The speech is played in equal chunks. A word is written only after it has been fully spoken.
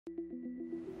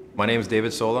My name is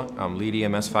David Sola. I'm lead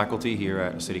EMS faculty here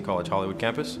at City College Hollywood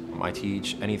campus. I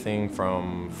teach anything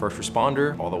from first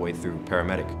responder all the way through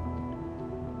paramedic.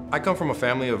 I come from a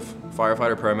family of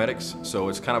firefighter paramedics, so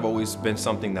it's kind of always been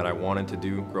something that I wanted to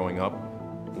do growing up.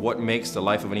 What makes the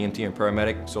life of an EMT and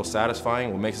paramedic so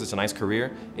satisfying, what makes this a nice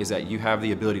career, is that you have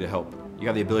the ability to help. You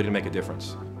have the ability to make a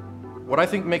difference. What I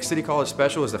think makes City College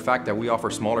special is the fact that we offer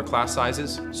smaller class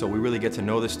sizes, so we really get to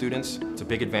know the students. It's a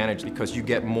big advantage because you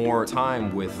get more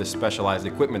time with the specialized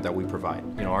equipment that we provide.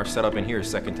 You know, our setup in here is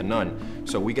second to none.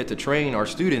 So we get to train our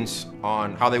students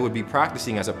on how they would be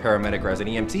practicing as a paramedic or as an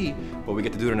EMT, but we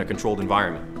get to do it in a controlled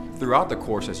environment. Throughout the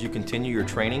course, as you continue your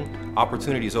training,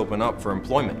 opportunities open up for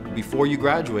employment. Before you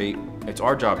graduate, it's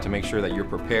our job to make sure that you're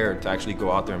prepared to actually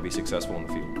go out there and be successful in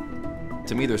the field.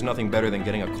 To me, there's nothing better than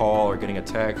getting a call or getting a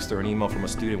text or an email from a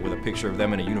student with a picture of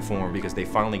them in a uniform because they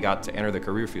finally got to enter the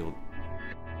career field.